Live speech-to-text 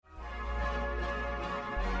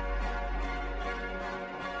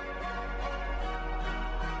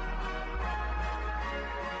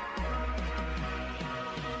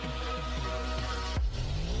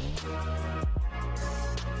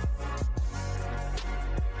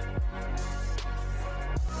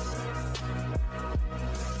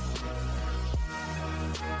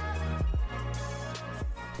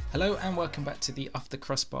Hello and welcome back to the Off the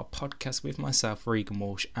Crossbar podcast with myself, Regan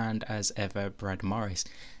Walsh, and as ever, Brad Morris.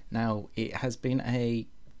 Now, it has been a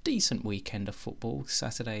decent weekend of football.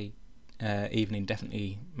 Saturday evening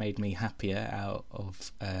definitely made me happier out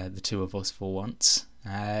of the two of us for once.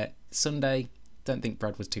 Sunday, don't think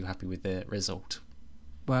Brad was too happy with the result.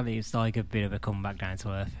 Well, it's like a bit of a comeback down to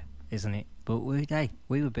earth, isn't it? But we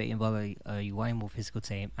were beaten by a way more physical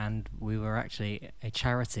team, and we were actually a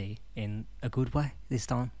charity in a good way this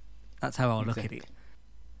time. That's how I look at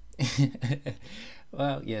it.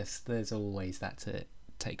 Well, yes, there's always that to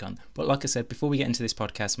take on. But like I said, before we get into this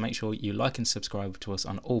podcast, make sure you like and subscribe to us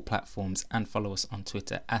on all platforms and follow us on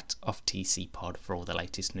Twitter at OffTCPod for all the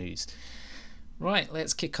latest news. Right,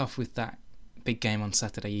 let's kick off with that big game on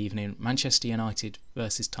Saturday evening. Manchester United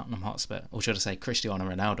versus Tottenham Hotspur. Or should I say Cristiano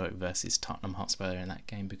Ronaldo versus Tottenham Hotspur in that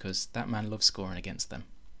game, because that man loves scoring against them.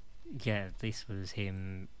 Yeah, this was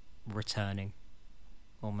him returning.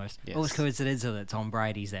 Almost. Yes. Almost coincidental that Tom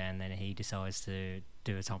Brady's there, and then he decides to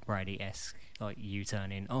do a Tom Brady-esque like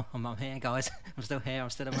U-turn in. Oh, I'm here, guys. I'm still here.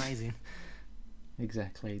 I'm still amazing.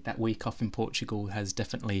 Exactly. That week off in Portugal has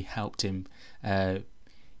definitely helped him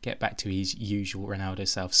get back to his usual Ronaldo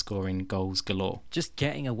self, scoring goals galore. Just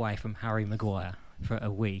getting away from Harry Maguire for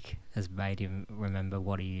a week has made him remember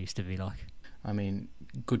what he used to be like. I mean,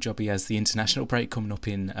 good job he has the international break coming up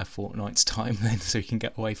in a fortnight's time then, so he can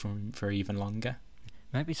get away from him for even longer.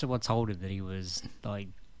 Maybe someone told him that he was like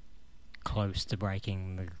close to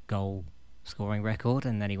breaking the goal scoring record,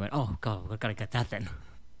 and then he went, "Oh God, we've got to get that then."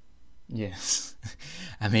 Yes.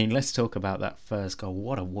 I mean, let's talk about that first goal.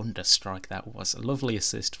 What a wonder strike that was. A lovely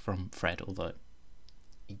assist from Fred, although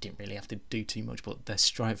he didn't really have to do too much, but the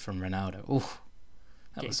strike from Ronaldo,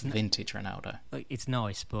 that was vintage Ronaldo. Like, it's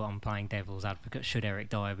nice, but I'm playing devil's advocate. Should Eric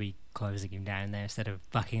Dyer be closing him down there instead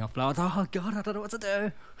of backing off like, "Oh God, I don't know what to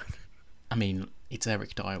do"? I mean, it's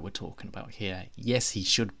Eric Dyer we're talking about here. Yes, he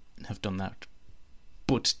should have done that,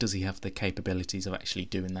 but does he have the capabilities of actually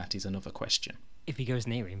doing that is another question. If he goes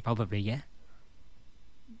near him, probably, yeah.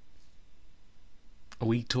 Are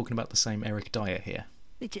we talking about the same Eric Dyer here?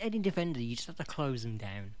 It's any defender, you just have to close them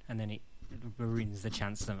down, and then it ruins the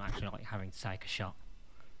chance of them actually like having to take a shot.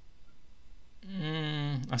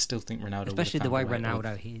 I still think Ronaldo. Especially the way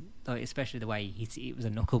Ronaldo, especially the way he it was a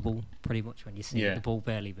knuckleball pretty much when you see the ball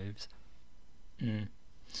barely moves.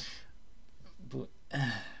 But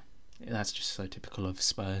that's just so typical of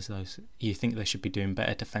Spurs, though. You think they should be doing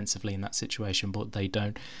better defensively in that situation, but they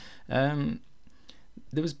don't. There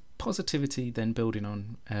was positivity then building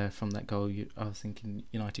on from that goal. I was thinking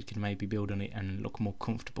United can maybe build on it and look more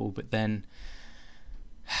comfortable, but then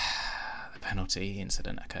the penalty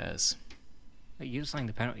incident occurs. You were saying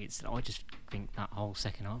the penalty incident. I just think that whole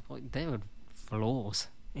second half, like, there were flaws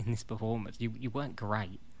in this performance. You weren't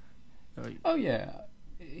great. Oh yeah,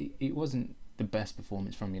 it wasn't the best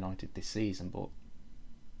performance from United this season,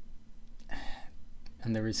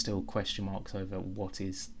 and there is still question marks over what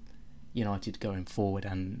is United going forward,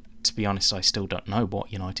 and to be honest, I still don't know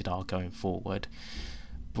what United are going forward,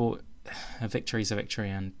 but a victory is a victory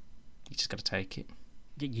and you just got to take it.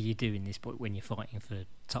 You're doing this, but when you're fighting for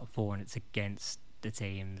top four and it's against the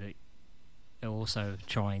team that are also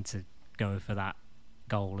trying to go for that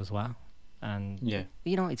goal as well. And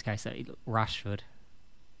United's case, Rashford,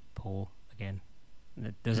 poor again.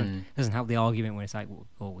 It doesn't help the argument when it's like,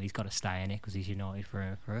 well, he's got to stay in it because he's United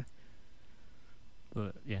forever.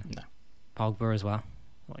 But yeah, no. Pogba as well.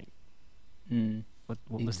 Like,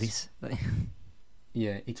 what was this?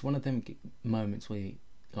 Yeah, it's one of them moments where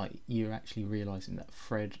you're actually realising that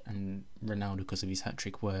Fred and Ronaldo, because of his hat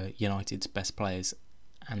trick, were United's best players,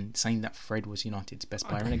 and saying that Fred was United's best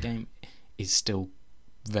player in a game is still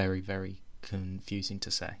very, very confusing to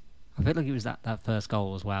say. I feel like it was that first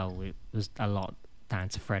goal as well. It was a lot down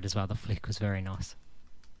to Fred as well. The flick was very nice.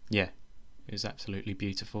 Yeah, it was absolutely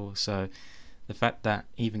beautiful. So the fact that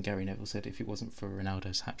even Gary Neville said if it wasn't for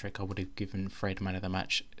Ronaldo's hat trick, I would have given Fred man of the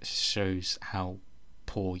match, shows how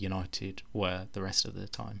poor United were the rest of the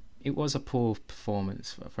time. It was a poor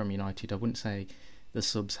performance from United. I wouldn't say the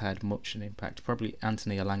subs had much an impact. Probably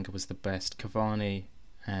Anthony Elanga was the best. Cavani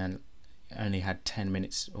and only had 10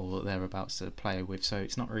 minutes or thereabouts to play with, so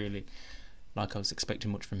it's not really like I was expecting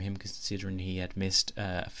much from him, considering he had missed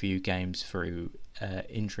a few games through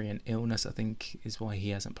injury and illness, I think is why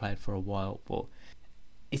he hasn't played for a while. But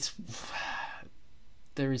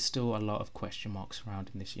there is still a lot of question marks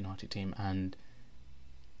surrounding this United team, and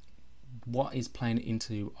what is playing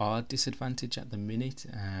into our disadvantage at the minute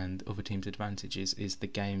and other teams' advantages is the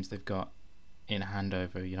games they've got in hand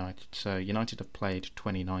over United. So United have played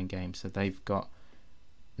 29 games, so they've got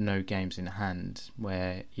no games in hand,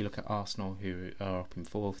 where you look at Arsenal, who are up in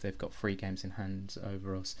fourth, they've got 3 games in hand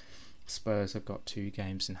over us. Spurs have got 2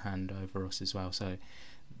 games in hand over us as well. So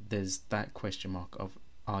there's that question mark of,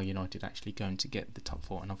 are United actually going to get the top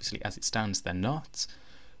 4? And obviously, as it stands, they're not.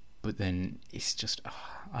 But then it's just,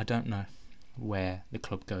 I don't know where the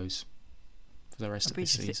club goes for the rest of the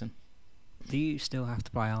season. Do you still have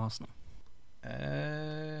to play Arsenal?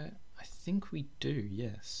 I think we do,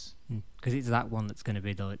 yes. Because it's that one that's going to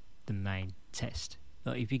be the main test.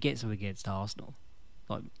 Like, if you get something against Arsenal,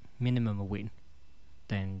 like minimum a win,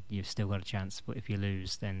 then you've still got a chance. But if you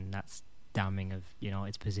lose, then that's damning of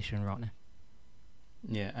United's position right now.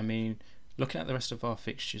 Yeah, I mean, looking at the rest of our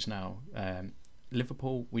fixtures now,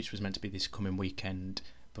 Liverpool, which was meant to be this coming weekend,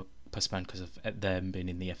 but postponed because of them being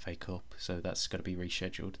in the FA Cup, so that's got to be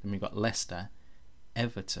rescheduled. Then we've got Leicester,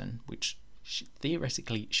 Everton, which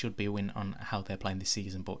theoretically should be a win on how they're playing this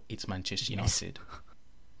season, but it's Manchester United.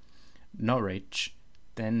 Norwich,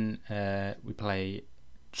 then we play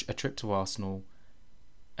a trip to Arsenal,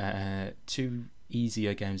 2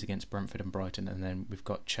 easier games against Brentford and Brighton, and then we've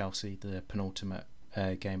got Chelsea, the penultimate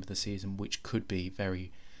game of the season, which could be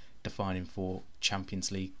very defining for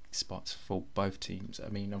Champions League spots for both teams. I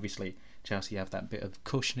mean, obviously Chelsea have that bit of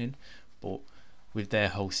cushioning, but with their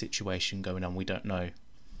whole situation going on, we don't know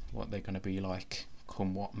what they're going to be like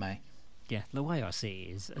come what may. Yeah, the way I see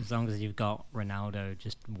it is, as long as you've got Ronaldo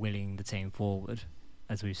just willing the team forward,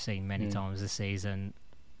 as we've seen many times this season,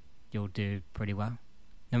 you'll do pretty well.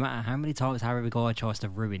 No matter how many times Harry Maguire tries to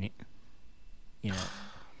ruin it,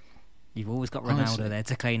 you've always got Ronaldo honestly there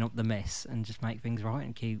to clean up the mess and just make things right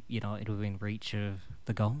and keep United within reach of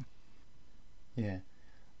the goal. Yeah.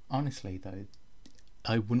 Honestly, though,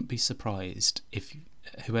 I wouldn't be surprised if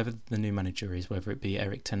whoever the new manager is, whether it be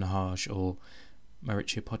Eric Ten Hag or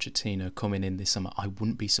Mauricio Pochettino coming in this summer, I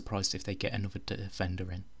wouldn't be surprised if they get another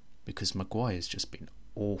defender in, because Maguire's just been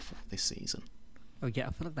awful this season. Oh yeah,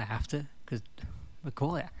 I feel like they have to, because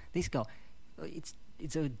Maguire, this guy,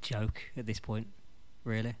 it's a joke at this point,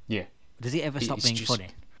 really. Yeah. Does he ever stop being funny?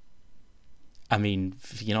 I mean,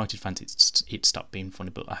 for United fans, it stopped being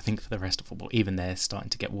funny, but I think for the rest of football, even they're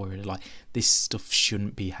starting to get worried. Like, this stuff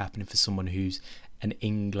shouldn't be happening for someone who's an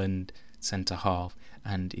England centre-half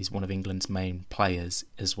and is one of England's main players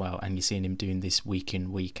as well, and you're seeing him doing this week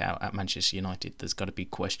in, week out at Manchester United. There's got to be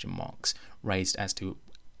question marks raised as to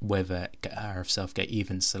whether Gareth Southgate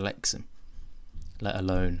even selects him, let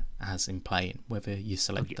alone has him playing, whether you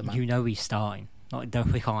select the man. He's starting.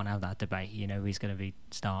 We can't have that debate. He's going to be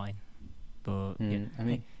starting. But I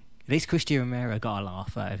mean, at least Christian Romero got a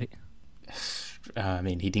laugh out of it. I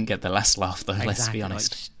mean, he didn't get the last laugh though. Exactly, let's be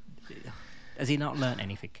honest. Has he not learnt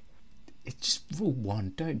anything? It's just rule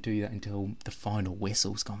 1: don't do that until the final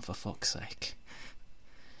whistle's gone. For fuck's sake.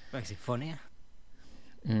 Makes it funnier.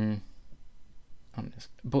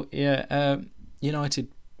 But yeah, United,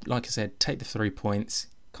 like I said, take the 3 points.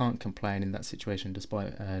 Can't complain in that situation,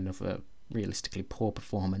 despite another realistically poor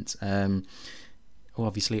performance.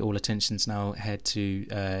 Obviously, all attention's now head to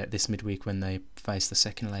this midweek when they face the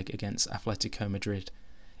second leg against Atletico Madrid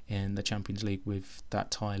in the Champions League with that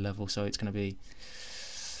tie level. So it's going to be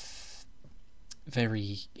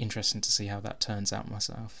very interesting to see how that turns out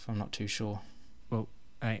myself. I'm not too sure. Well,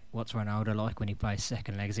 what's Ronaldo like when he plays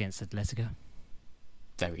second legs against Atletico?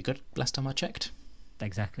 Very good, last time I checked.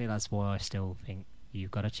 Exactly, that's why I still think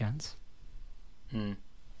you've got a chance.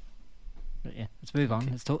 But yeah, let's move on.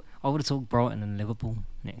 Let's talk. I would have talked Brighton and Liverpool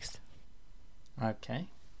next. Okay.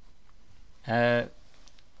 A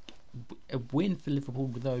win for Liverpool,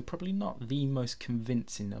 though, probably not the most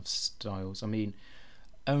convincing of styles. I mean,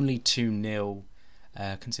 only 2-0,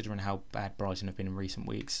 considering how bad Brighton have been in recent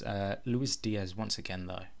weeks. Luis Diaz, once again,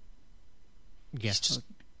 though. Yeah. Just,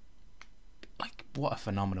 what a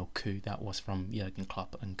phenomenal coup that was from Jurgen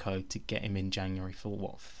Klopp and co to get him in January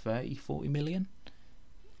for, 30-40 million?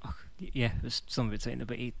 Yeah, it was something between them,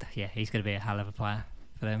 but he's going to be a hell of a player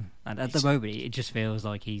for them. And at the moment, it just feels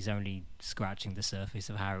like he's only scratching the surface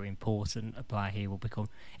of how important a player he will become.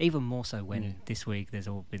 Even more so when this week there's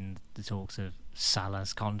all been the talks of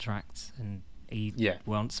Salah's contract, and he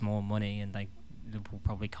wants more money, and Liverpool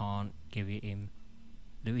probably can't give it him.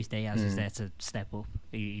 Luis Diaz is there to step up.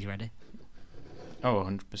 He's ready. Oh,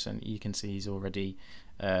 100%. You can see he's already,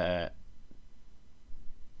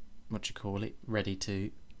 ready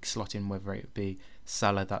to slot in, whether it be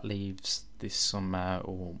Salah that leaves this summer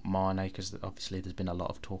or Mane, because obviously there's been a lot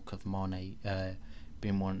of talk of Mane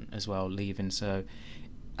being one as well leaving. So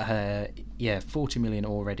 40 million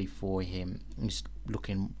already for him. He's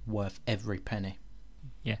looking worth every penny.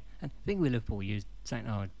 Yeah, and I think with Liverpool, you saying,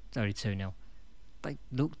 it's only 2-0. They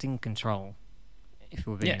looked in control if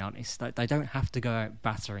we're being honest. Like, they don't have to go out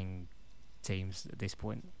battering teams at this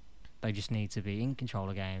point. They just need to be in control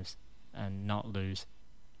of games and not lose.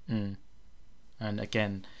 And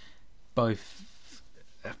again, both,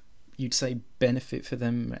 you'd say benefit for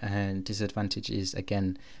them, and disadvantage is,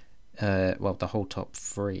 again, the whole top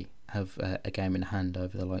three have a game in hand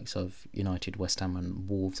over the likes of United, West Ham and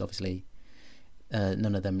Wolves. Obviously,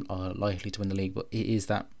 none of them are likely to win the league, but it is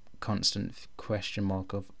that constant question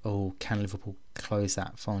mark of, can Liverpool close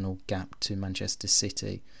that final gap to Manchester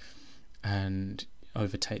City and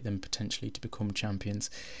overtake them potentially to become champions?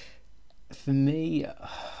 For me,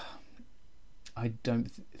 I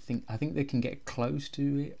think they can get close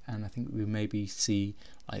to it, and I think we maybe see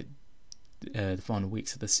like the final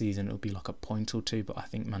weeks of the season it'll be like a point or two, but I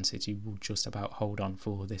think Man City will just about hold on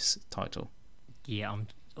for this title. Yeah, I'm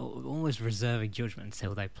almost reserving judgment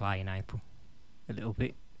until they play in April a little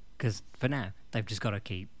bit, because for now they've just got to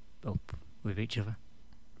keep up with each other.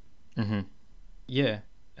 Yeah.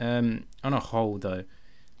 On a whole, though,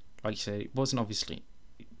 like you say, it wasn't obviously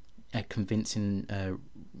a convincing,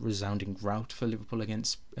 resounding rout for Liverpool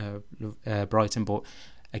against Brighton, but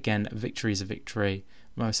again, victory is a victory.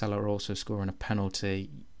 Mo Salah also scoring a penalty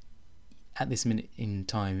at this minute in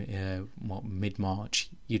time, mid-March.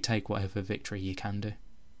 You take whatever victory you can do.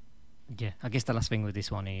 Yeah, I guess the last thing with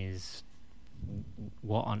this one is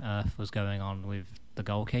what on earth was going on with the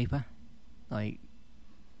goalkeeper? Like,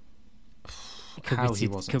 how he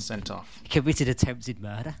wasn't sent off. Committed attempted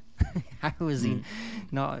murder. How was he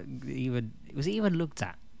not even? Was he even looked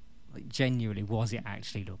at? Like, genuinely, was it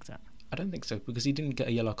actually looked at? I don't think so, because he didn't get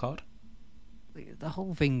a yellow card. The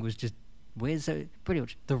whole thing was just weird. So pretty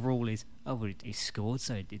much the rule is, he scored,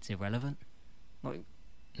 so it's irrelevant. Like,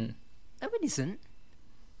 no, it isn't.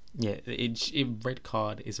 Yeah, red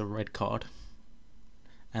card is a red card.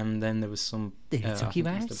 And then there was some... Did he took him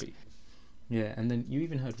out? Yeah, and then you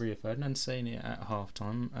even heard Rio Ferdinand saying it at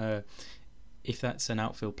half-time. If that's an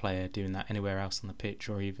outfield player doing that anywhere else on the pitch,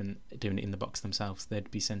 or even doing it in the box themselves,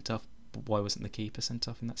 they'd be sent off. But why wasn't the keeper sent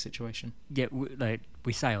off in that situation? Yeah,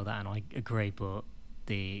 we say all that, and I agree, but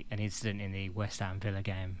an incident in the West Ham Villa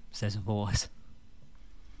game says otherwise.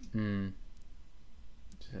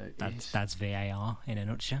 That's VAR in a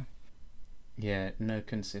nutshell. Yeah, no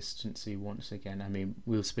consistency once again. I mean,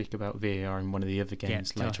 we'll speak about VAR in one of the other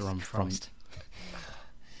games later on.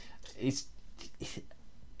 It's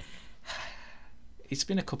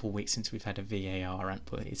been a couple of weeks since we've had a VAR rant,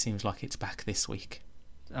 but it seems like it's back this week.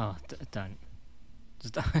 Oh, don't.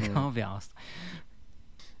 I can't be asked.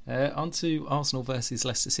 On to Arsenal versus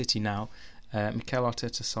Leicester City now. Mikel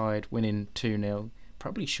Arteta's side winning 2-0.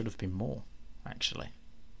 Probably should have been more, actually.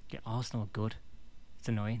 Yeah, Arsenal are good. It's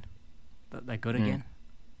annoying that they're good again.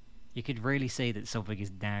 You could really see that something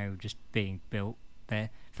is now just being built there.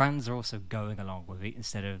 Fans are also going along with it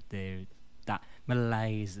instead of that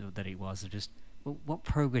malaise that it was of just, what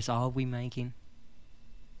progress are we making?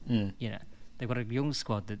 You know, they've got a young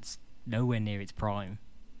squad that's nowhere near its prime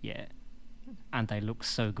yet, and they look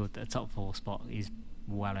so good that a top 4 spot is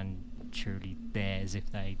well and truly theirs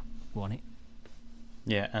if they want it.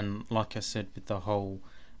 Yeah, and like I said, with the whole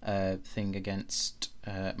thing against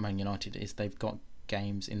Man United, is they've got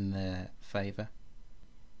games in their favour.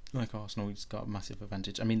 Like Arsenal, it's got a massive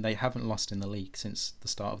advantage. I mean, they haven't lost in the league since the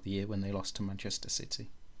start of the year when they lost to Manchester City.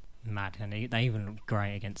 Mad, and they even looked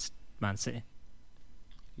great against Man City.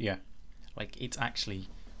 Yeah, like, it's actually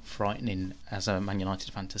frightening as a Man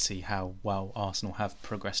United fan to see how well Arsenal have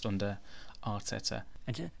progressed under Arteta.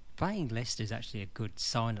 And playing Leicester is actually a good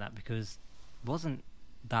sign of that, because it wasn't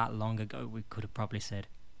that long ago we could have probably said,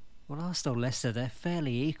 well, Arsenal, Leicester, they're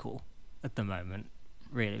fairly equal at the moment,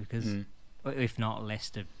 really, because if not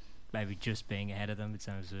Leicester maybe just being ahead of them in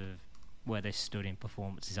terms of where they stood in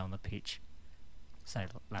performances on the pitch, say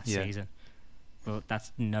last season. But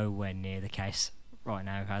that's nowhere near the case right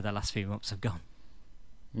now, how the last few months have gone.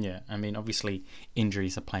 Yeah, I mean, obviously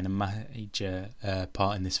injuries are playing a major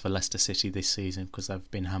part in this for Leicester City this season, because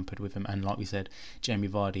they've been hampered with them. And like we said, Jamie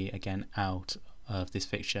Vardy again out of this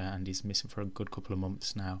fixture, and he's missing for a good couple of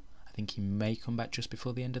months now. I think he may come back just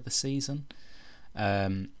before the end of the season.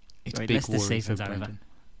 It's big Leicester worry season's for over. Brendan.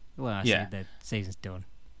 Well, I say the season's done.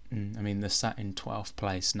 I mean, they're sat in 12th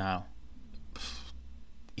place now.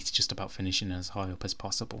 It's just about finishing as high up as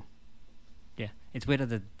possible. Yeah, it's weird that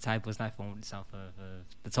the table's now formed itself of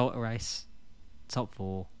the title race, top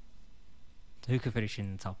 4, who can finish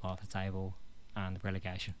in the top half of the table, and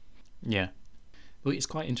relegation. Yeah. Well, it's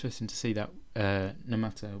quite interesting to see that no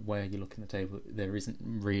matter where you look in the table, there isn't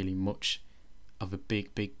really much of a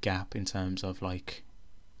big gap in terms of, like,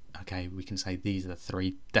 okay, we can say these are the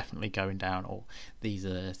 3 definitely going down, or these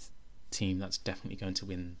are team that's definitely going to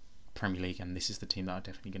win Premier League, and this is the team that are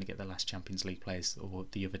definitely going to get the last Champions League place or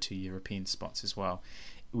the other 2 European spots as well.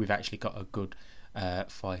 We've actually got a good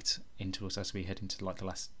fight into us as we head into like the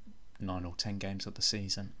last 9 or 10 games of the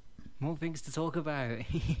season. More things to talk about.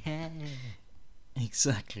 Yeah.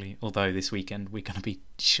 Exactly. Although this weekend we're going to be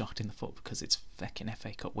shot in the foot because it's feckin'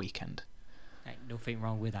 FA Cup weekend. Ain't nothing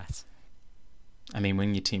wrong with that. I mean,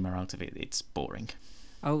 when your team are out of it, it's boring.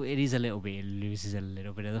 Oh, it is a little bit. It loses a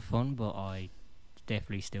little bit of the fun, but I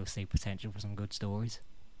definitely still see potential for some good stories.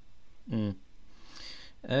 Talking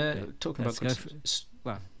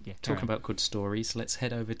about good stories, let's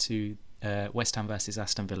head over to West Ham versus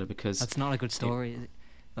Aston Villa, because that's not a good story, is it?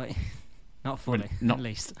 Like, not fully, at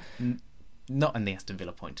least. Not in the Aston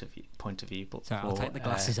Villa point of view, but sorry, I'll take the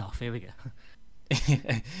glasses off. Here we go.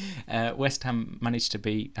 West Ham managed to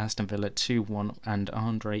beat Aston Villa 2-1, and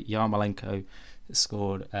Andrei Yarmolenko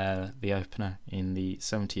scored the opener in the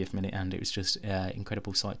 70th minute, and it was just an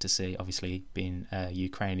incredible sight to see. Obviously, being a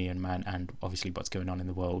Ukrainian man, and obviously what's going on in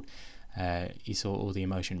the world, you saw all the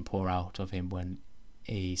emotion pour out of him when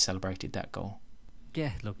he celebrated that goal.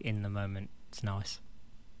 Yeah, look, in the moment, it's nice.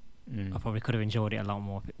 I probably could have enjoyed it a lot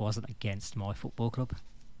more if it wasn't against my football club.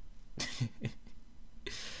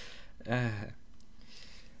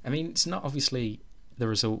 I mean, it's not obviously the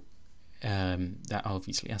result that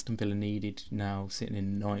obviously Aston Villa needed. Now sitting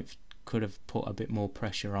in ninth, could have put a bit more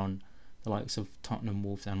pressure on the likes of Tottenham,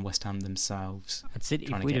 Wolves and West Ham themselves. I'd say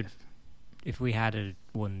if we had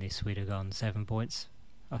won this, we'd have gone 7 points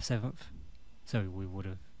off 7th, so we would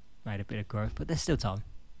have made a bit of growth, but there's still time.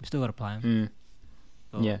 We've still got to play them.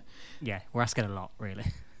 But yeah, we're asking a lot, really.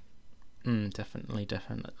 Definitely.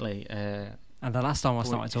 And the last time I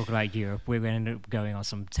started talking about Europe, we ended up going on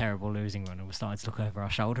some terrible losing run, and we're starting to look over our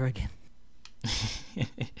shoulder again.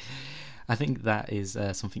 I think that is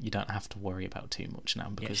something you don't have to worry about too much now,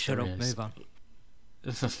 because shut up, move on.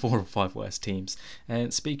 The 4 or 5 worst teams.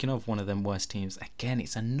 Speaking of one of them worst teams, again,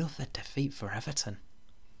 it's another defeat for Everton.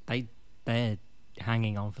 They're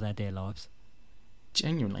hanging on for their dear lives.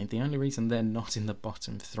 Genuinely, the only reason they're not in the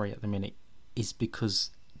bottom 3 at the minute is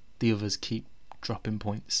because the others keep dropping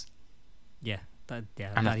points. Yeah,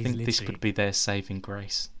 and I think this could be their saving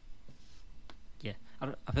grace. Yeah,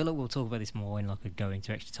 I feel like we'll talk about this more in like a going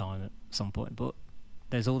to extra time at some point. But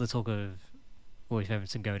there's all the talk of, well, if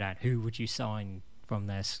Everton go down, who would you sign from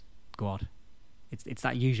their squad? It's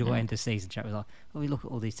that usual end of season chat. Was like, oh, we look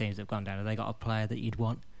at all these teams that have gone down. Have they got a player that you'd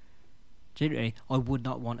want? Generally, I would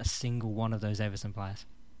not want a single one of those Everton players.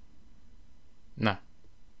 No,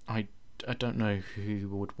 I don't know who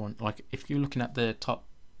would want. Like, if you're looking at the top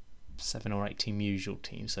 7 or 8 team usual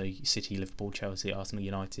teams, so City, Liverpool, Chelsea, Arsenal,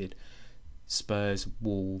 United, Spurs,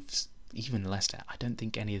 Wolves, even Leicester, I don't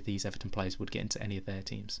think any of these Everton players would get into any of their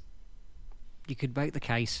teams. You could make the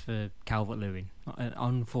case for Calvert-Lewin, an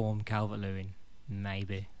unformed Calvert-Lewin,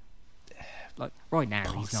 maybe. Like right now,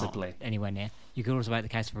 possibly. He's not anywhere near. You could also make the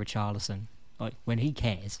case for Richarlison. Like when he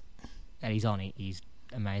cares and he's on it, he's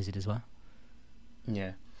amazing as well.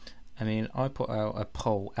 Yeah, I mean, I put out a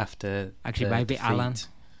poll after maybe defeat.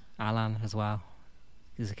 Alan as well.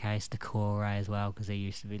 There's a case Decore as well, because he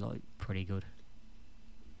used to be like pretty good.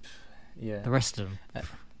 Yeah. The rest of them,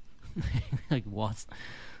 like what?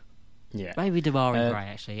 Yeah. Maybe Damari Gray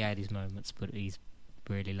actually. He had his moments, but he's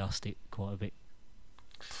really lost it quite a bit.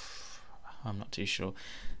 I'm not too sure.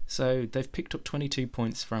 So they've picked up 22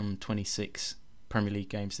 points from 26 Premier League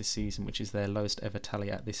games this season, which is their lowest ever tally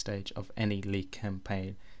at this stage of any league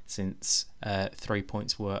campaign since 3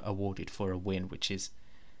 points were awarded for a win, which is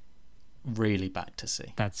really bad to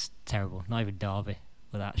see. That's terrible. Not even Derby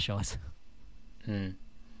with that shot.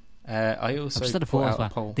 I also put out a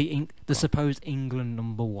poll. The supposed England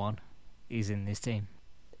number 1 is in this team.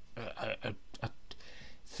 I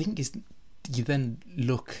think you then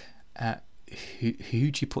look at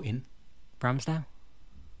who do you put in? Ramsdale?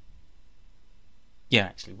 Yeah,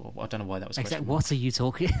 actually, well, I don't know why that was a question. What are you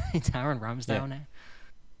talking? It's Aaron Ramsdale now.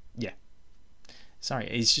 Yeah. Sorry,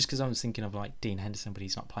 it's just because I was thinking of like Dean Henderson, but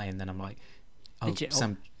he's not playing. Then I'm like, could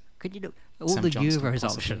you look all the Euros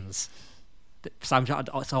options? Sam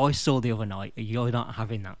Johnston. So I saw the other night. You're not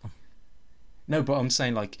having that one. No, but I'm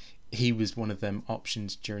saying like he was one of them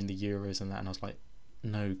options during the Euros and that, and I was like,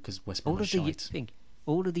 no, because West Brom was shite.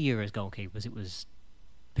 All of the Euros goalkeepers, it was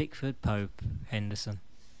Pickford, Pope, Henderson,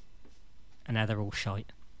 and now they're all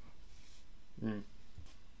shite. And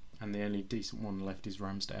the only decent one left is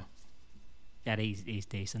Ramsdale. Yeah, he's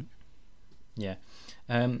decent. Yeah.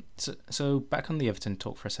 So back on the Everton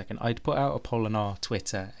talk for a second. I'd put out a poll on our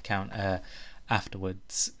Twitter account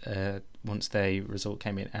afterwards, once the result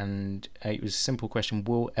came in, and it was a simple question: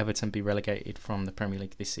 will Everton be relegated from the Premier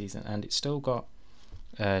League this season? And it's still got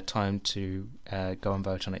time to go and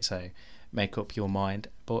vote on it, so make up your mind.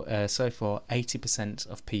 But so far, 80%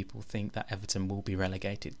 of people think that Everton will be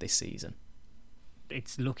relegated this season.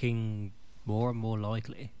 It's looking more and more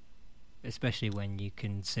likely, especially when you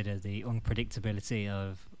consider the unpredictability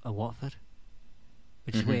of a Watford,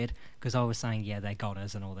 which is weird, because I was saying, yeah, they're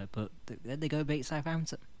goners and all that, but then they go beat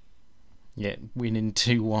Southampton. Yeah, winning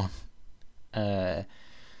 2-1. Chucho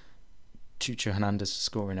Hernandez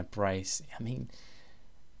scoring a brace. I mean,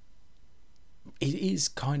 it is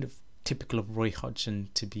kind of typical of Roy Hodgson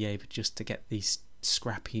to be able just to get these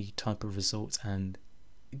scrappy type of results and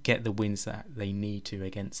get the wins that they need to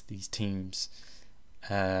against these teams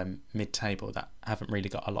mid-table that haven't really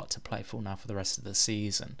got a lot to play for now for the rest of the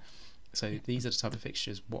season. So these are the type of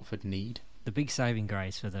fixtures Watford need. The big saving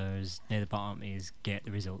grace for those near the bottom is get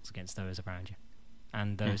the results against those around you,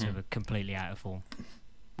 and those who are completely out of form.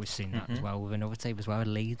 We've seen that as well with another team as well,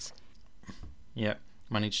 Leeds. Yeah,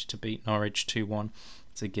 managed to beat Norwich 2-1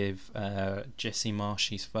 to give Jesse Marsh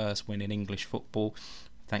his first win in English football,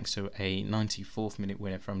 thanks to a 94th minute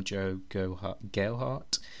winner from Joe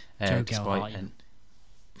Gelhardt.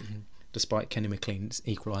 Despite Kenny McLean's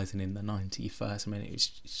equalising in the 91st minute. It's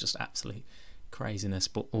just absolute craziness,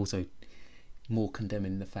 but also more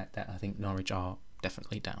condemning the fact that I think Norwich are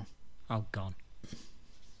definitely down. Oh, gone.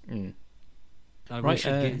 We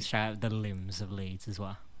should shout out the limbs of Leeds as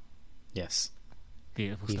well. Yes.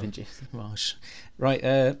 Beautiful stuff. Marsh. Right,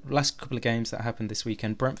 last couple of games that happened this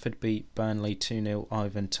weekend. Brentford beat Burnley 2-0.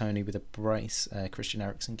 Ivan Toney with a brace. Christian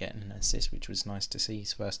Eriksen getting an assist, which was nice to see.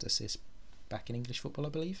 His first assist back in English football, I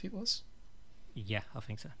believe it was. Yeah, I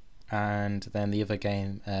think so. And then the other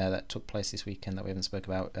game that took place this weekend that we haven't spoke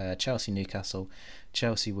about, Chelsea-Newcastle.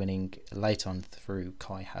 Chelsea winning late on through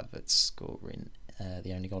Kai Havertz scoring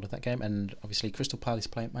the only goal of that game. And obviously Crystal Palace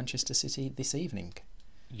play at Manchester City this evening.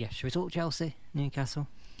 Yeah, should we talk Chelsea, Newcastle?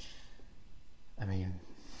 I mean,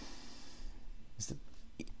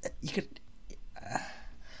 you could...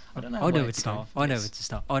 I don't know. I know where to start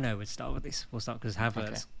with this. We'll start because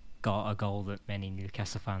Havertz got a goal that many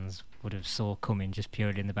Newcastle fans would have saw coming just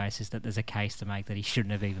purely on the basis that there's a case to make that he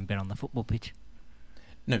shouldn't have even been on the football pitch.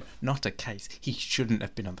 No, not a case. He shouldn't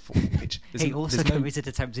have been on the football pitch. He also committed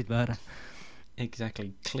attempted murder.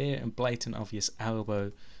 Exactly. Clear and blatant obvious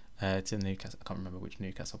elbow to Newcastle. I can't remember which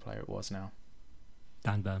Newcastle player it was now.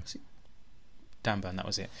 Dan Burn. Dan Burn, that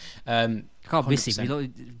was it. Can't miss him. He's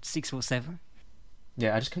like 6'7".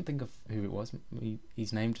 Yeah, I just couldn't think of who it was.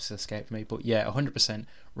 His name just escaped me. But yeah, 100%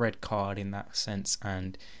 red card in that sense.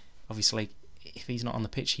 And obviously, if he's not on the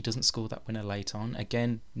pitch, he doesn't score that winner late on.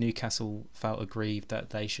 Again, Newcastle felt aggrieved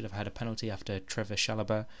that they should have had a penalty after Trevor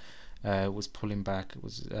Chalobah was pulling back.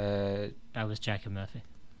 That was Jacob Murphy.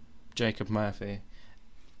 Jacob Murphy.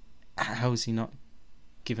 How is he not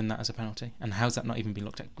given that as a penalty? And how's that not even been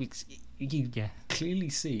looked at? You clearly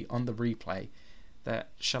see on the replay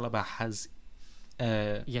that Chalobah has...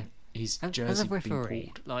 his jersey as a referee,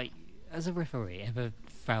 being pulled. As a referee, ever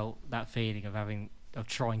felt that feeling of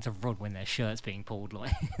trying to run when their shirt's being pulled?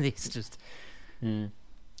 It's just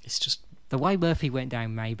the way Murphy went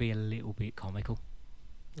down may be a little bit comical,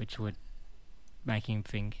 which would make him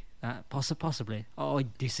think that possibly. Oh, I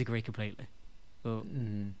disagree completely, but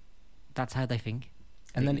that's how they think.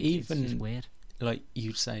 And then it's just weird. Like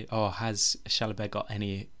you'd say, has Chalobah got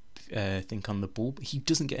any thing on the ball? But he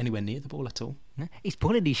doesn't get anywhere near the ball at all. No, he's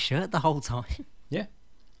pulling his shirt the whole time. Yeah.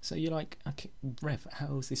 So you're like, okay, Rev,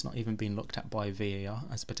 how is this not even being looked at by VAR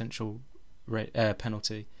as a potential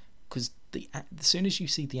penalty? Because as soon as you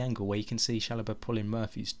see the angle where you can see Chalobah pulling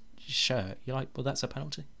Murphy's shirt, you're like, well, that's a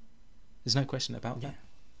penalty. There's no question about that.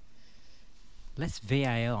 Less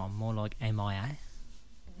VAR, more like MIA.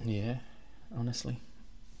 Yeah, honestly.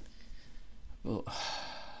 Well,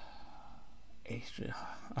 I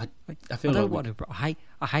feel I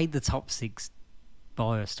hate the top six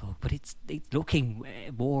bias talk, but it's looking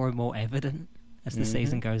more and more evident as the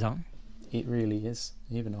season goes on. It really is.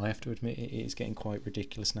 Even I have to admit, it is getting quite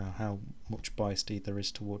ridiculous now how much bias there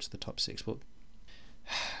is towards the top six. But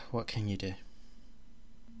what can you do?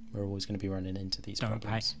 We're always going to be running into these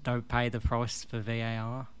problems. Don't pay the price for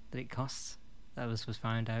VAR that it costs. That was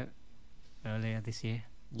found out earlier this year.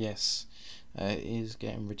 Yes, it is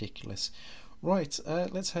getting ridiculous. Right,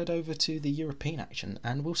 let's head over to the European action,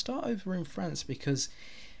 and we'll start over in France because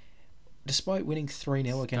despite winning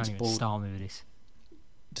 3-0 against Bordeaux... Start with this.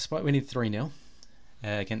 Despite winning 3-0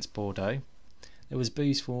 against Bordeaux, there was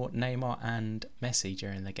boos for Neymar and Messi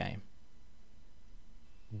during the game.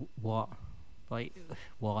 What?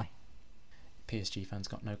 Why? PSG fans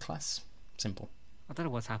got no class. Simple. I don't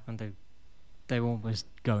know what's happened. They're almost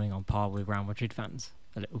going on par with Real Madrid fans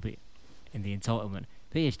a little bit in the entitlement.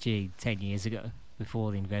 PSG 10 years ago,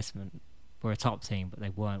 before the investment, were a top team, but they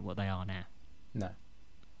weren't what they are now. No.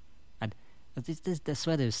 And I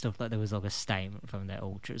swear there was stuff like there was like a statement from their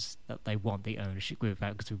ultras that they want the ownership group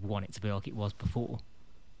out because we want it to be like it was before.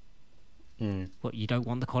 But you don't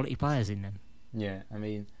want the quality players in them. Yeah, I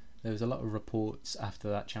mean, there was a lot of reports after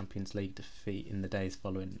that Champions League defeat in the days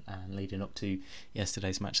following and leading up to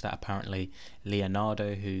yesterday's match that apparently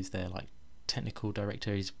Leonardo, who's their technical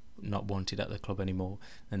director, is not wanted at the club anymore.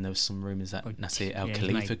 Then there was some rumours that Nasser El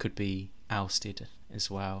Khalifa could be ousted as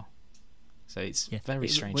well. So it's very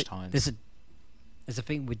strange times. There's a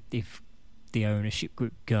thing with if the ownership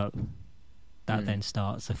group go, that then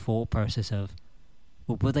starts a thought process of,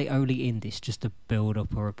 well, were they only in this just to build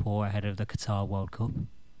up a rapport ahead of the Qatar World Cup?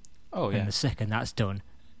 Oh, yeah. And the second that's done,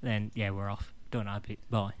 then, we're off. Done,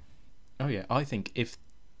 bye. Oh, yeah. I think if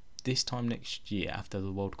this time next year, after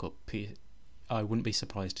the World Cup, I wouldn't be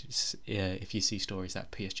surprised if you see stories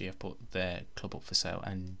that PSG have put their club up for sale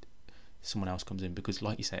and someone else comes in. Because,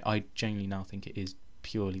 like you say, I genuinely now think it is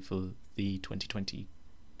purely for the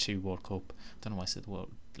 2022 World Cup. I don't know why I said the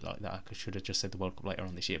World like that. I should have just said the World Cup later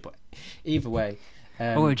on this year. But either way...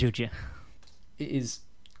 I won't judge you. It is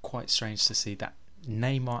quite strange to see that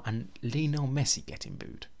Neymar and Lionel Messi getting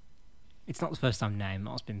booed. It's not the first time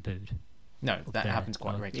Neymar's been booed. No, that happens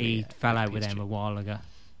quite regularly. He fell out with them a while ago.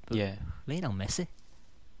 But yeah. Lionel Messi?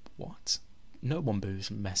 What? No one boos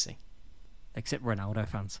Messi. Except Ronaldo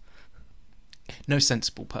fans. No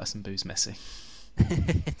sensible person boos Messi.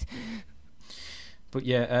 But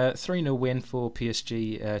yeah, 3-0 win for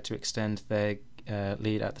PSG to extend their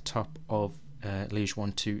lead at the top of Ligue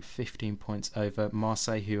 1 to 15 points over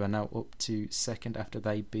Marseille, who are now up to second after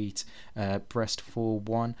they beat Brest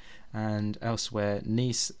 4-1. And elsewhere,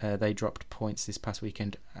 Nice, they dropped points this past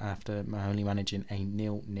weekend after only managing a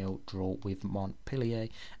 0-0 draw with Montpellier.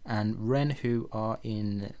 And Rennes, who are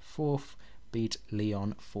in fourth, beat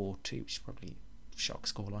Lyon 4-2, which is probably shock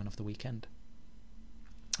scoreline of the weekend.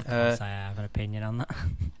 I can't say I have an opinion on that.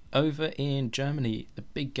 Over in Germany, the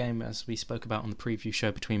big game, as we spoke about on the preview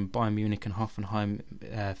show, between Bayern Munich and Hoffenheim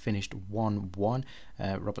finished 1-1.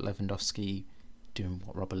 Robert Lewandowski doing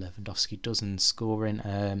what Robert Lewandowski does and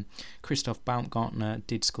scoring. Christoph Baumgartner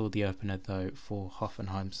did score the opener, though, for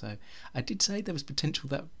Hoffenheim. So I did say there was potential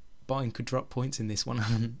that Bayern could drop points in this one,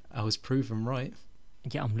 and I was proven right.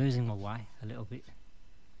 Yeah, I'm losing my way a little bit.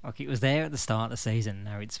 Like, it was there at the start of the season,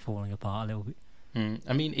 now it's falling apart a little bit.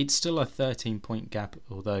 I mean, it's still a 13-point gap,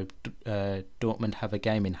 although Dortmund have a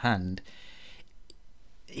game in hand.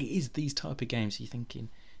 It is these type of games you're thinking,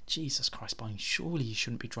 Jesus Christ, Bayern, surely you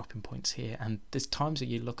shouldn't be dropping points here. And there's times that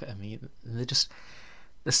you look at them,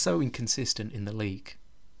 they're so inconsistent in the league.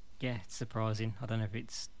 Yeah, it's surprising. I don't know if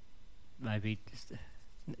it's maybe...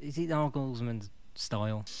 Is it Nagelsmann's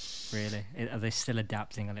style, really? Are they still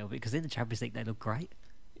adapting a little bit? Because in the Champions League, they look great.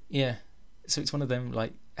 Yeah. So it's one of them,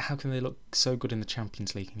 like, how can they look so good in the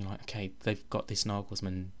Champions League? And you're like, okay, they've got this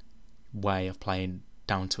Nagelsmann way of playing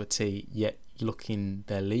down to a T, yet you look in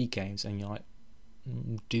their league games and you're like,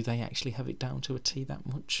 do they actually have it down to a T that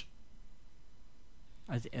much?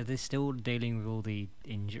 Are they still dealing with all the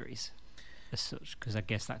injuries as such? Because I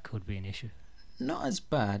guess that could be an issue. Not as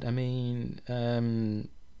bad. I mean,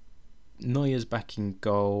 Neuer's back in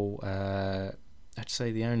goal. I'd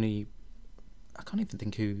say the only... I can't even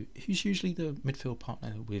think who's usually the midfield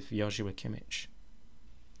partner with Joshua Kimmich.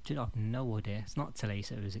 Dude, I have no idea. It's not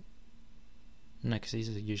Tolisso, is it? No, because he's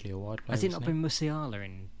usually a wide player. Has it not been Musiala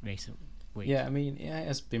in recent weeks? Yeah, I mean, it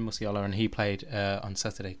has been Musiala, and he played on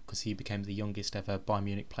Saturday because he became the youngest ever Bayern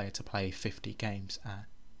Munich player to play 50 games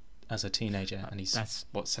as a teenager, and he's,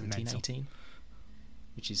 17, mental. 18?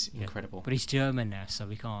 Which is incredible. But he's German now, so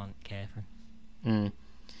we can't care for him.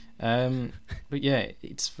 But yeah,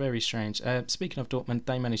 it's very strange. Speaking of Dortmund,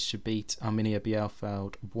 they managed to beat Arminia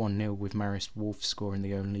Bielefeld 1-0 with Marius Wolf scoring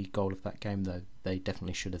the only goal of that game, though they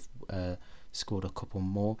definitely should have scored a couple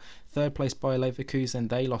more. Third place Bayer Leverkusen,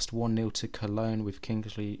 they lost 1-0 to Cologne with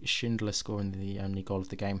Kingsley Schindler scoring the only goal of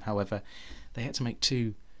the game. However, they had to make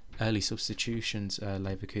two early substitutions,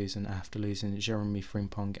 Leverkusen, after losing Jeremy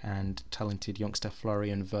Frimpong and talented youngster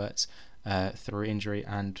Florian Wirtz through injury,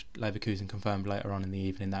 and Leverkusen confirmed later on in the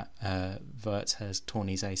evening that Wirtz has torn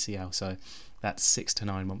his ACL, so that's 6 to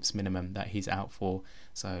 9 months minimum that he's out for,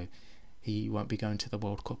 so he won't be going to the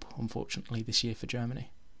World Cup, unfortunately, this year for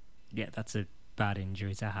Germany. Yeah, that's a bad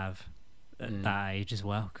injury to have at that age as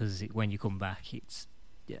well, because when you come back, it's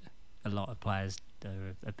a lot of players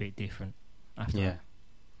are a bit different after that.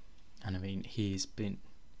 And I mean, he's been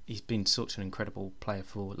he's been such an incredible player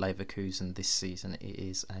for Leverkusen this season. It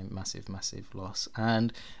is a massive, massive loss.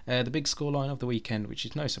 And the big scoreline of the weekend, which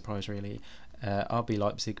is no surprise really, RB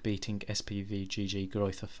Leipzig beating SPV GG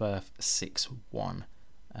Greuther Fürth 6-1.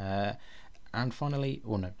 And finally,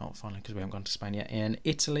 or no, not finally because we haven't gone to Spain yet, in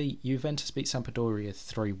Italy, Juventus beat Sampdoria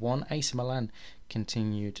 3-1. AC Milan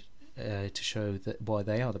continued to show that why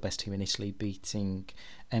they are the best team in Italy, beating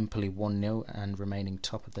Empoli 1-0 and remaining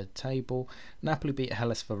top of the table. Napoli beat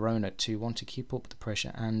Hellas Verona 2-1 to keep up the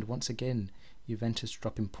pressure, and once again, Juventus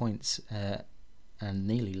dropping points and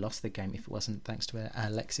nearly lost the game if it wasn't thanks to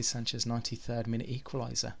Alexis Sanchez 93rd minute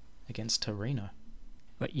equaliser against Torino.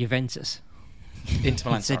 But Juventus? Inter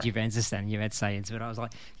Milan, you said Juventus then, you had sayings, but I was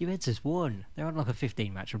like, Juventus won. They're on like a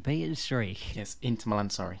 15-match repeated streak. Yes, Inter Milan,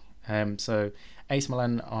 sorry. So AC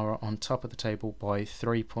Milan are on top of the table by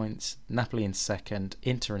 3 points, Napoli in second,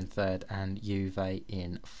 Inter in third, and Juve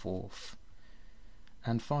in fourth.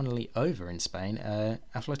 And finally, over in Spain,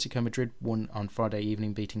 Atletico Madrid won on Friday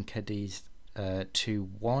evening, beating Cadiz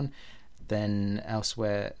 2-1. Then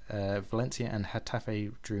elsewhere, Valencia and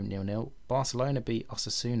Getafe drew 0-0. Barcelona beat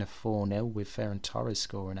Osasuna 4-0 with Ferran Torres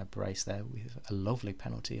scoring a brace there with a lovely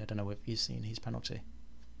penalty. I don't know if you've seen his penalty.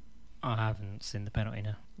 I haven't seen the penalty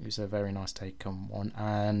now. It was a very nice take on one.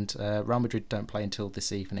 And Real Madrid don't play until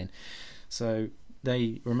this evening. So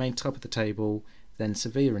they remain top of the table. Then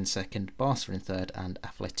Sevilla in second, Barca in third, and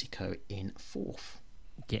Atletico in fourth.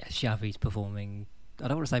 Yeah, Xavi's performing, I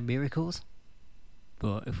don't want to say miracles,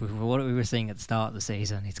 but if what we were seeing at the start of the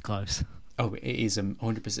season, it's close. Oh, it is a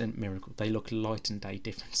 100% miracle. They look light and day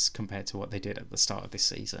difference compared to what they did at the start of this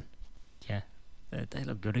season. Yeah, they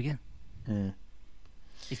look good again. Yeah.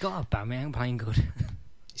 He's got Aubameyang playing good.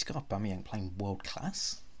 He's got Aubameyang playing world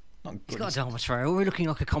class. Not good. He's got Adama Traore looking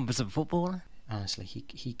like a competent footballer. Honestly,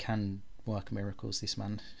 he can work miracles, this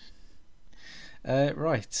man.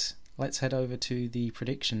 Right, let's head over to the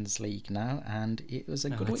Predictions League now, and it was a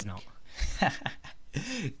good week. Not.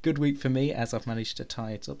 Good week for me, as I've managed to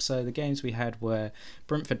tie it up. So the games we had were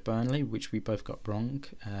Brentford-Burnley, which we both got wrong.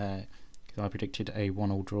 I predicted a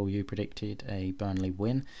 1-1 draw, you predicted a Burnley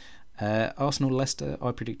win. Arsenal-Leicester,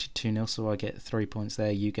 I predicted 2-0, so I get 3 points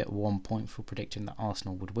there. You get 1 point for predicting that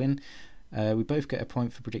Arsenal would win. We both get a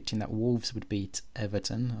point for predicting that Wolves would beat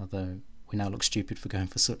Everton, although we now look stupid for going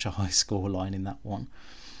for such a high score line in that one.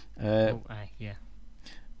 Yeah.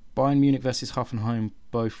 Bayern Munich versus Hoffenheim,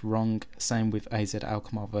 both wrong. Same with AZ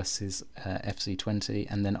Alkmaar versus FC20.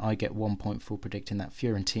 And then I get 1 point for predicting that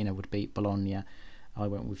Fiorentina would beat Bologna. I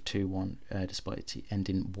went with 2-1 despite it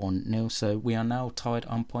ending 1-0. So we are now tied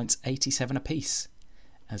on points 87 apiece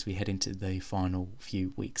as we head into the final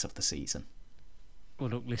few weeks of the season. Well,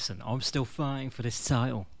 look, listen, I'm still fighting for this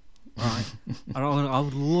title. Right? I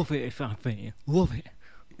would love it if I beat you. Love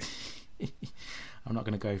it. I'm not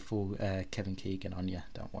going to go full Kevin Keegan on you,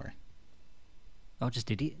 don't worry. I just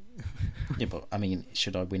did it. Yeah, but I mean,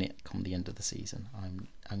 should I win it come the end of the season? I'm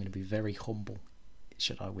going to be very humble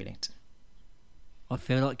should I win it. I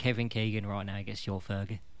feel like Kevin Keegan right now gets your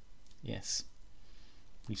Fergie. Yes.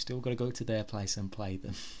 We've still got to go to their place and play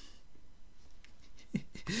them.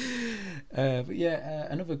 But yeah,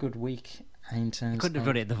 another good week in terms. You couldn't have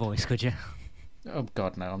done it in The Voice, could you? Oh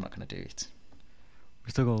God, no! I'm not going to do it.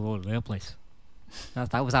 We still got to go to their place.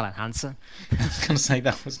 That was Alan Hansen. I was going to say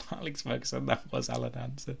that was not Alex Ferguson. That was Alan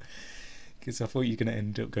Hansen. Because I thought you were going to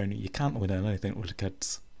end up going, "You can't win anything with the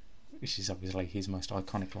kids," which is obviously his most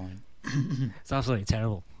iconic line. It's absolutely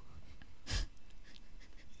terrible.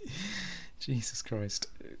 Jesus Christ!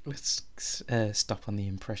 Let's stop on the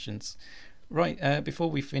impressions. Right,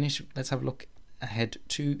 before we finish, let's have a look ahead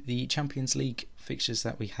to the Champions League fixtures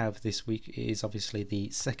that we have this week. It is obviously the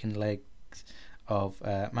second leg of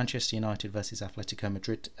Manchester United versus Atletico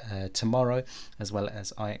Madrid tomorrow, as well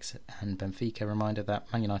as Ajax and Benfica. Reminder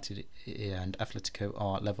that Man United and Atletico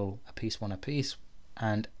are level apiece, 1 apiece,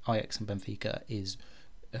 and Ajax and Benfica is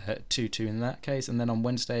 2-2 in that case. And then on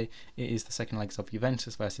Wednesday it is the second legs of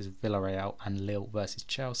Juventus versus Villarreal and Lille versus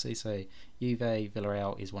Chelsea. So Juve,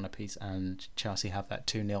 Villarreal is 1 apiece, and Chelsea have that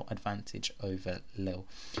 2-0 advantage over Lille.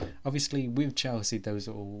 Obviously with Chelsea there was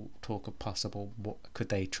all talk of possible could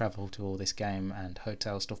they travel to all this game and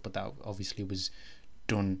hotel stuff, but that obviously was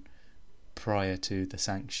done prior to the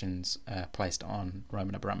sanctions placed on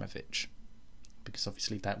Roman Abramovich, because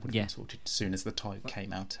obviously that would have been sorted as soon as the tie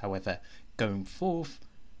came out. However, going forth,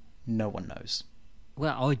 no one knows.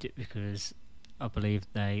 Well, I do, because I believe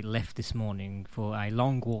they left this morning for a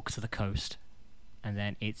long walk to the coast, and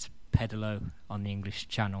then it's Pedalo on the English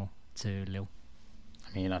Channel to Lille.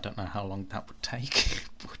 I mean, I don't know how long that would take,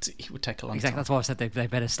 but it would take a long time. Exactly, that's why I said they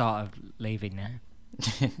better start leaving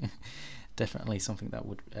now. definitely something that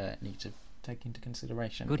would need to take into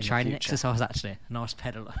consideration. Good training exercise, actually. Nice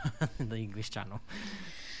pedal in the English Channel.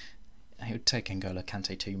 It would take N'Golo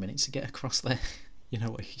Kante 2 minutes to get across there. You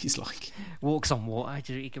know what he's like. Walks on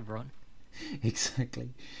water, he can run. Exactly.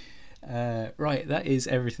 Right, that is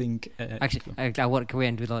everything. Actually, can we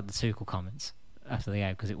end with like the Tuchel comments after the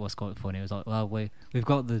game, because it was quite funny. It was like, well, we've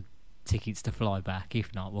got the tickets to fly back.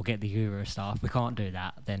 If not, we'll get the Eurostar. If we can't do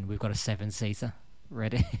that, then we've got a 7-seater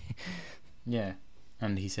ready. Yeah,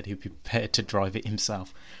 and he said he'd be prepared to drive it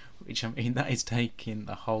himself, which, I mean, that is taking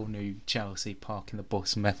the whole new Chelsea parking the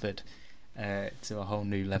bus method to a whole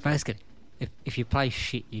new level. Basically, if you play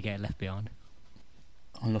shit, you get left behind.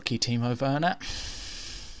 Unlucky Timo Werner.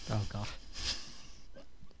 Oh god.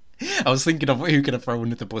 I was thinking of who could have thrown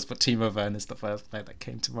under the bus, but Timo Werner's the first player that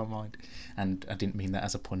came to my mind, and I didn't mean that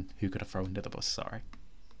as a pun. Who could have thrown under the bus? Sorry.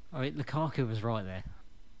 I mean, Lukaku was right there.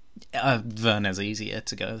 Werner's easier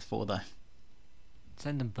to go for, though.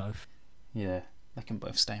 Send them both. Yeah, they can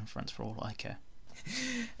both stay in front for all I care.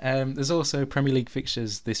 There's also Premier League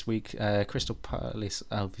fixtures this week. Crystal Palace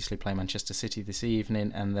obviously play Manchester City this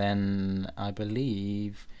evening, and then I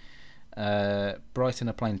believe Brighton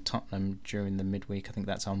are playing Tottenham during the midweek. I think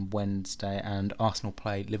that's on Wednesday, and Arsenal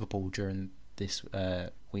play Liverpool during this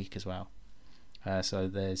week as well. So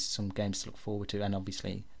there's some games to look forward to, and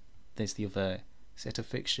obviously there's the other set of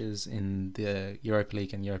fixtures in the Europa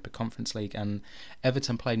League and Europa Conference League, and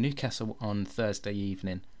Everton play Newcastle on Thursday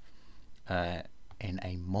evening in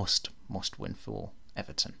a must win for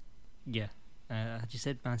Everton. Yeah. Had you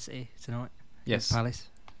said Man City tonight? Yes. Palace?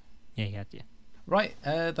 Yeah, you had, yeah. Right,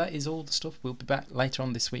 that is all the stuff. We'll be back later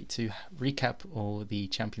on this week to recap all the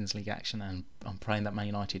Champions League action, and I'm praying that Man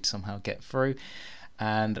United somehow get through,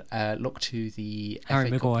 and look to the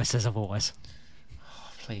Harry Maguire says otherwise.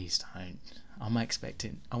 Oh, please don't.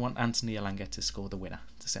 I want Anthony Elanga to score the winner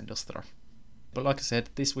to send us through. But like I said,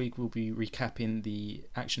 this week we'll be recapping the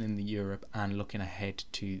action in the Europe and looking ahead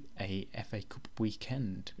to a FA Cup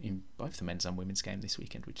weekend in both the men's and women's game this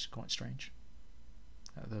weekend, which is quite strange.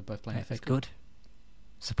 They're both playing FA Cup. Good.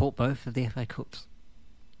 Support both of the FA Cups.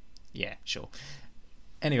 Yeah, sure.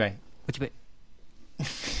 Anyway. Which bit?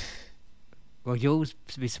 Well, you'll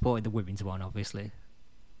be supporting the women's one, obviously.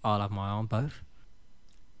 I'll have my eye on both.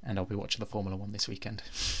 And I'll be watching the Formula 1 this weekend.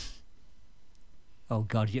 Oh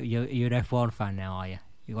God, you're an F1 fan now, are you?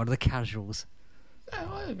 You're one of the casuals.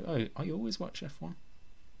 I always watch F1.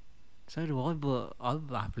 So do I, but I'll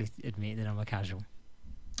happily admit that I'm a casual.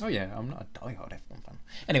 Oh yeah, I'm not a diehard F1 fan.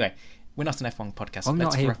 Anyway, we're not an F1 podcast. I'm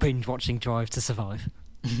not here binge watching Drive to Survive.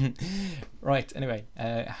 Right, anyway,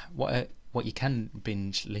 what you can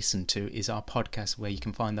binge listen to is our podcast, where you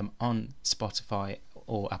can find them on Spotify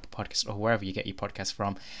or Apple Podcasts or wherever you get your podcasts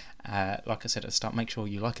from. Like I said at the start, make sure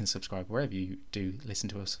you like and subscribe wherever you do listen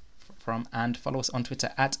to us from, and follow us on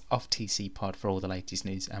Twitter at OffTCPod for all the latest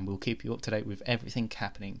news, and we'll keep you up to date with everything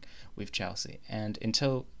happening with Chelsea. And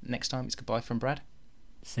until next time, it's goodbye from Brad.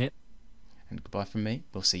 Sit. And goodbye from me.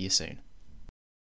 We'll see you soon.